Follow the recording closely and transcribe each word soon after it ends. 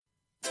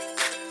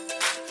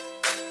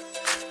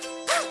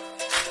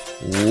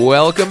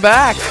Welcome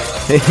back.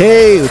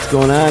 Hey, what's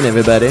going on,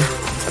 everybody?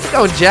 How's it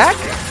going, Jack?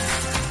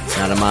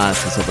 Not a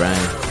Moss, it's O'Brien.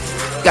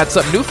 Got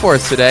something new for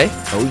us today.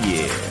 Oh,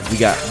 yeah. We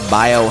got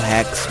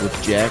biohacks with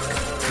Jack,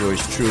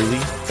 yours truly.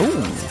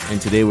 Ooh.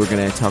 And today we're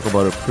going to talk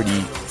about a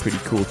pretty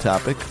cool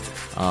topic.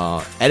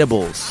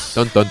 Edibles.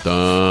 Dun, dun,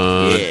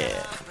 dun.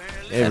 Yeah.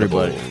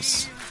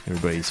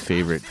 Everybody's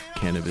favorite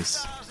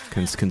cannabis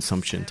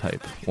consumption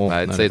type. Well,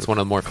 I'd say it's one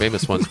of the more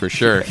famous ones for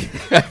sure.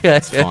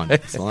 It's fun.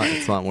 It's a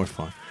lot more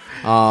fun.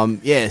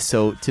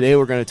 So today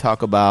we're going to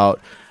talk about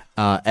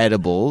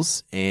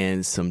edibles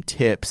and some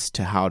tips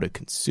to how to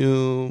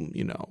consume,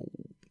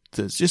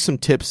 there's just some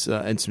tips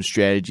and some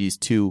strategies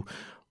to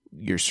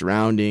your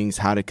surroundings,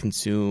 how to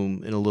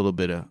consume, and a little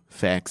bit of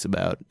facts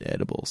about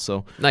edibles.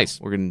 So Nice.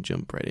 We're going to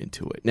jump right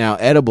into it. Now,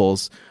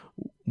 edibles,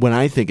 when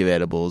I think of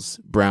edibles,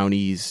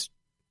 brownies,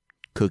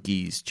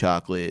 cookies,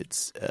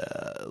 chocolates,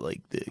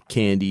 like the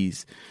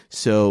candies.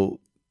 So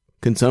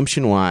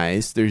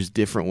consumption-wise, there's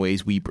different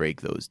ways we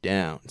break those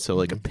down. So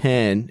like a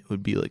pen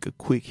would be like a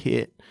quick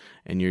hit,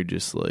 and you're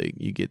just like,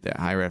 you get that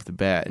high right off the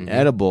bat. An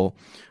edible,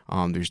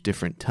 there's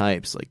different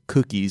types. Like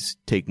cookies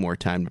take more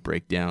time to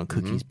break down,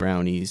 cookies,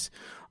 brownies.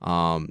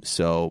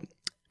 So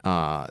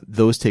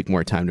those take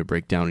more time to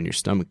break down in your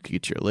stomach to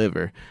get your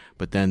liver.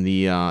 But then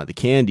the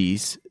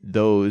candies,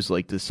 those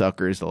like the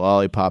suckers, the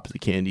lollipops, the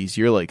candies,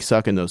 you're like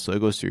sucking those, so it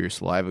goes through your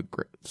saliva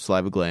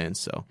glands.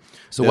 So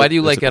why do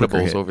you that's like a quicker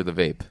edibles hit. over the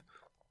vape?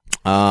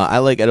 I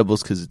like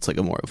edibles because it's like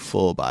a more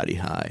full body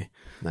high.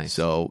 Nice.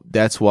 So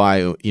that's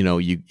why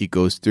it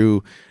goes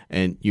through,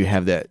 and you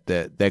have that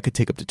could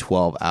take up to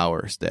 12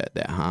 hours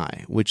that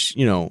high, which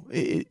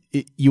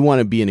you want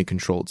to be in a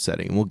controlled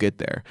setting, and we'll get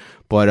there.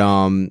 But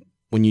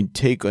when you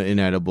take an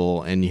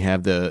edible and you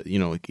have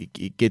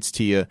it gets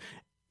to you,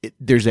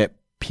 there's that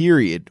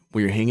period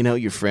where you're hanging out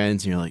with your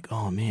friends and you're like,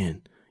 oh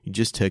man, you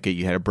just took it,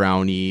 you had a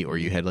brownie or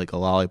you had like a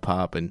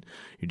lollipop, and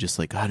you're just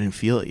like, I didn't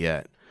feel it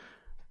yet.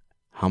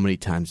 How many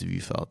times have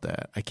you felt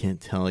that? I can't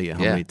tell you how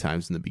many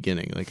times in the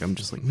beginning. Like, I'm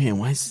just like, man,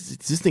 why is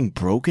this thing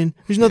broken?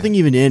 There's nothing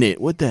even in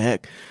it. What the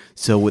heck?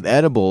 So with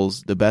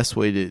edibles, the best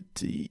way to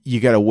you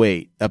got to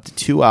wait up to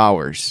 2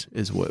 hours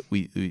is what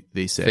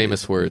they say.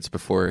 Famous words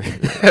before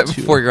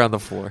before you're on the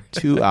floor.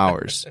 2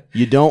 hours.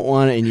 You don't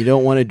want it, and you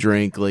don't want to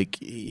drink. Like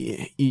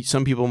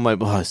some people might,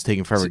 it's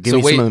taking forever. Give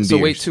me some of them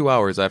beers. Wait 2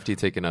 hours after you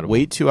take an edible.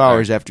 Wait 2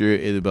 hours after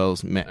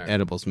edibles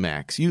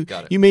max. You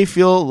may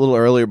feel a little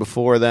earlier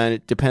before then.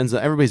 It depends.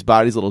 Everybody's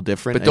body's a little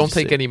different. But don't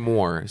take any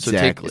more. So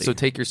Exactly.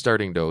 take your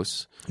starting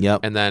dose. Yep.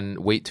 And then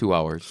wait 2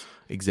 hours.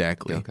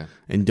 Exactly. Okay.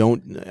 And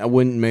I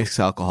wouldn't mix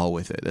alcohol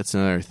with it. That's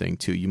another thing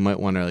too. You might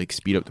want to like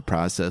speed up the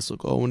process.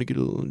 Like, I want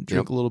to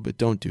drink a little bit.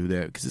 Don't do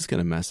that because it's going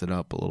to mess it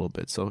up a little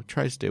bit. So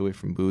try to stay away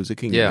from booze. It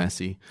can get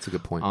messy. That's a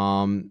good point.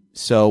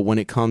 So when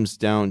it comes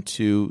down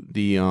to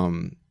the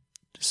other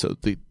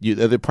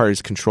part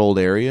is controlled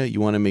area.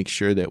 You want to make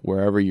sure that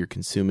wherever you're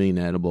consuming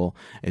an edible,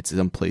 it's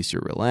someplace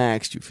you're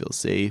relaxed, you feel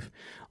safe.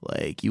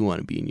 Like you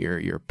want to be in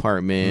your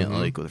apartment,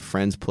 like with a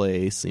friend's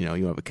place.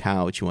 You have a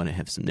couch. You want to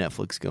have some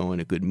Netflix going,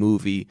 a good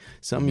movie,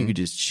 something you could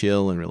just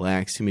chill and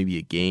relax to. Maybe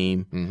a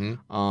game.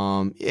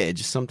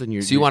 Just something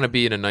you're. So you want to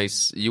be in a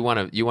nice. You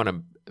want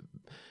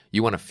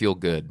to feel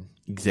good.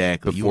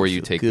 Exactly. Before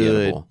you take the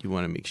edible. You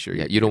want to make sure.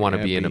 You don't want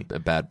to be in a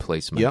bad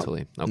place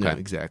mentally. Yep. Okay. No,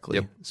 exactly.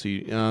 Yep. So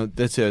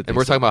that's it. And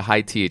we're talking about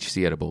high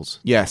THC edibles.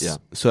 Yes. Yeah.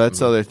 So that's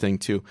the other thing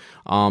too.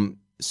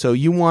 So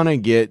you want to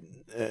get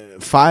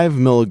 5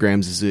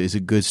 milligrams is a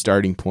good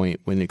starting point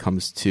when it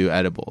comes to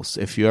edibles.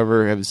 If you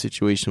ever have a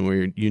situation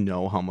where you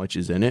know how much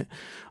is in it,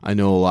 I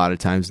know a lot of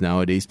times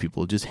nowadays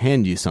people just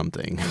hand you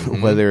something,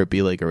 whether it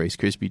be like a Rice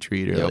Krispie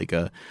treat or like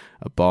a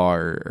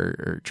bar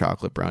or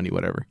chocolate brownie,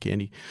 whatever,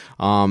 candy.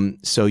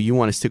 So you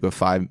want to stick with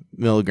 5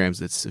 milligrams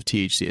that's of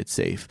THC. It's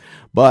safe.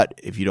 But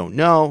if you don't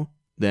know,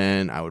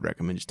 then I would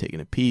recommend just taking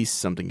a piece,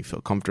 something you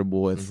feel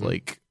comfortable with,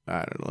 like,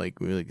 I don't know,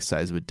 like maybe the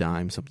size of a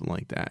dime, something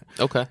like that.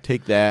 Okay.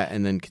 Take that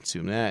and then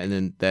consume that, and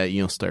then that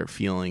you'll start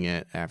feeling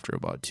it after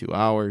about 2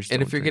 hours.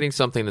 And if you're getting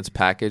something that's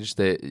packaged,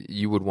 that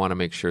you would want to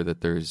make sure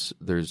that there's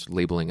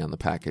labeling on the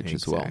package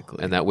as well,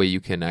 and that way you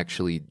can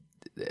actually.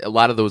 A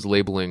lot of those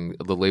the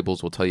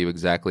labels will tell you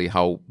exactly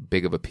how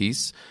big of a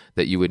piece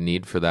that you would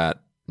need for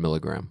that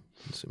milligram.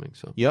 Assuming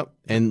so. Yep.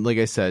 And like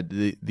I said,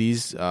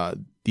 these are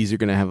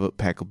going to have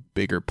pack a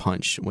bigger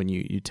punch when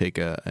you take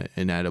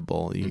an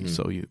edible.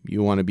 So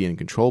you want to be in a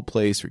controlled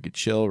place where you can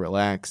chill,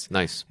 relax.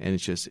 Nice. And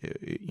it's just,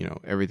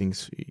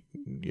 everything's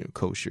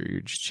kosher.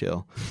 You're just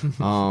chill.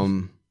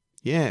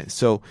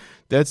 So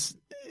that's,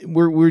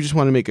 we just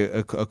want to make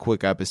a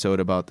quick episode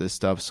about this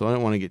stuff. So I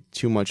don't want to get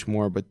too much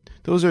more, but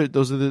those are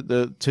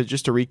the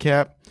just to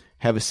recap,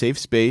 have a safe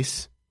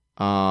space.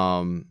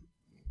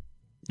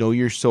 Know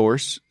your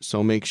source,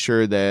 so make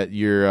sure that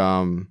you're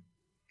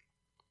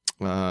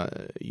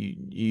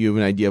you have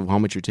an idea of how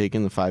much you're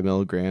taking, the 5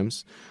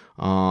 milligrams,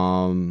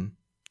 and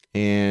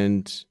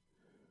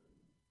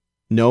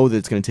know that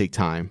it's going to take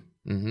time.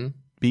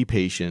 Be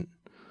patient,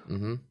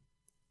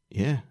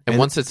 Yeah. And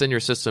once it's in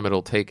your system,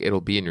 it'll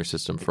be in your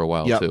system for a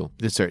while too.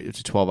 That's right.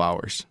 It's 12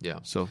 hours. Yeah.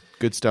 So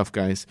good stuff,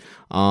 guys.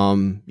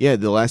 The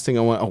last thing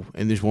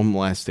and there's one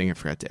last thing I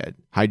forgot to add.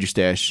 Hide your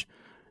stash.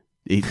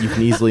 You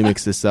can easily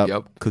mix this up.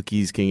 Yep.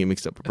 Cookies can get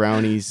mixed up with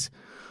brownies.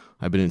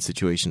 I've been in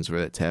situations where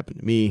that's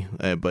happened to me,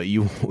 but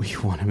you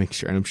want to make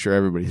sure, and I'm sure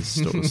everybody has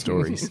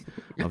stories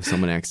of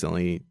someone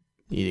accidentally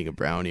eating a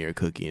brownie or a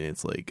cookie, and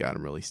it's like got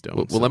them really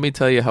stoned. Well, let me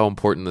tell you how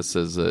important this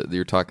is.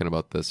 You're talking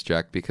about this,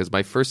 Jack, because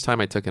my first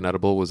time I took an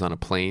edible was on a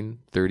plane,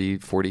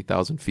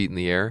 40,000 feet in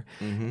the air,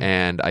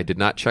 and I did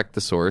not check the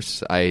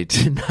source. I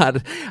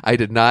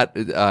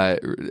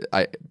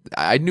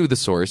knew the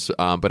source,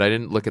 but I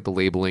didn't look at the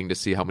labeling to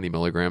see how many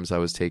milligrams I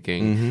was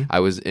taking.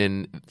 I was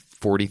in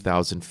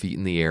 40,000 feet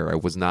in the air. I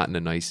was not in a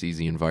nice,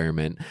 easy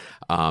environment.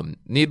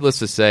 Needless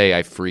to say,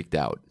 I freaked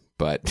out.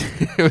 But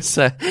it was,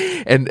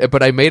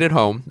 but I made it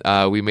home.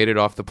 We made it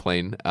off the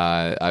plane.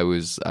 I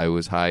was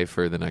high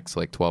for the next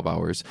 12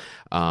 hours.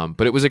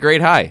 But it was a great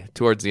high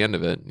towards the end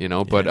of it,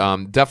 Yeah.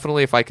 But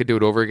definitely, if I could do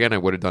it over again, I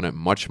would have done it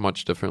much,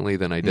 much differently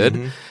than I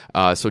did.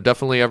 So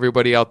definitely,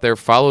 everybody out there,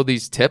 follow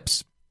these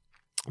tips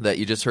that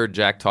you just heard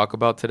Jack talk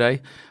about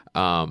today.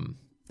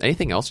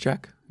 Anything else,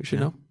 Jack? We should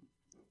know.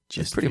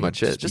 That's pretty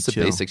much it. Just the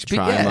chill. basics.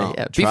 Try them all.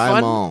 Be Try fun.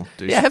 them all.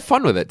 Have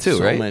fun with it too,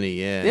 so right? Many,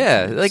 yeah.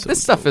 Yeah, So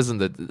this stuff isn't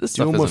this do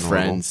stuff them isn't with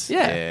normal. friends.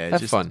 Yeah,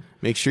 have fun.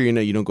 Make sure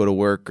you don't go to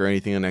work or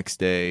anything the next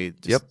day.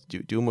 Just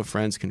do them with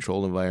friends,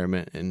 controlled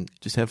environment, and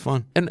just have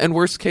fun. And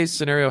worst case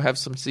scenario, have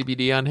some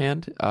CBD on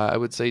hand. I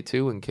would say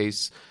too, in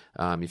case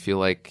you feel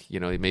like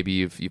maybe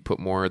you put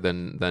more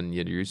than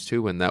you're used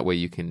to, and that way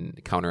you can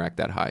counteract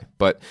that high.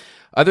 But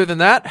other than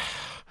that,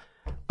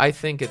 I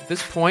think at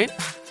this point.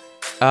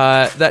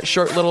 That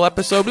short little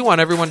episode. We want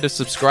everyone to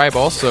subscribe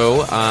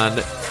also on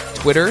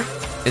Twitter,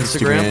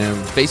 Instagram,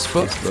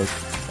 Facebook.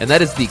 And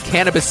that is the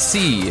Cannabis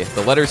C,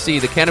 the letter C,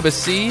 the Cannabis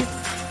C.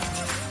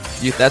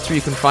 That's where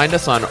you can find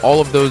us on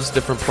all of those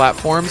different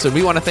platforms. And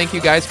we want to thank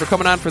you guys for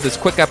coming on for this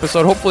quick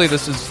episode. Hopefully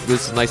this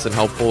is nice and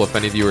helpful if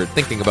any of you are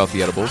thinking about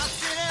the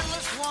edibles.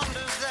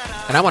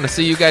 And I want to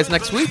see you guys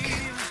next week.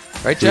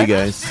 Right, Jack? See you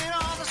guys.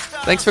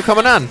 Thanks for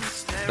coming on.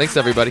 Thanks,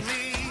 everybody.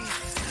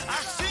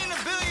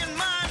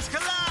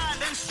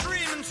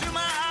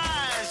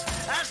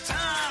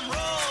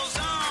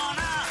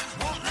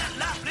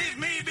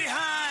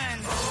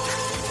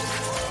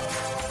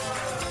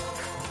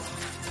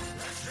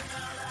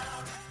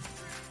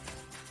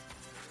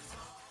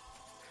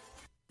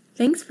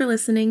 Thanks for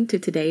listening to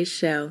today's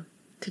show.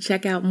 To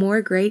check out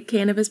more great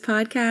cannabis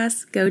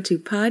podcasts, go to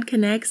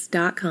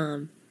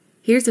podconnects.com.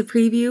 Here's a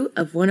preview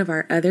of one of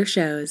our other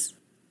shows.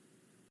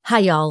 Hi,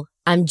 y'all.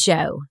 I'm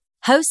Jo,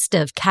 host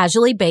of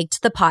Casually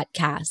Baked, the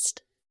podcast.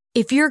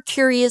 If you're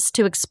curious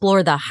to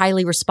explore the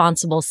highly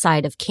responsible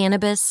side of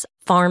cannabis,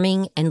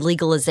 farming, and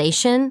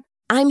legalization,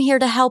 I'm here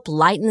to help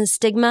lighten the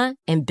stigma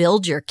and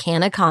build your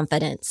canna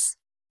confidence.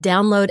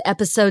 Download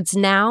episodes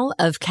now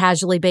of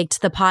Casually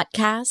Baked, the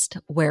podcast,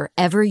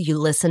 wherever you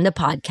listen to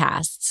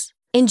podcasts.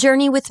 And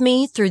journey with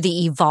me through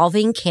the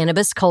evolving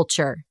cannabis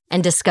culture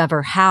and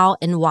discover how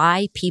and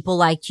why people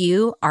like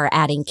you are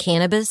adding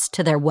cannabis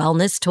to their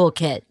wellness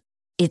toolkit.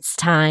 It's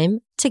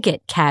time to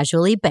get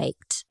casually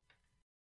baked.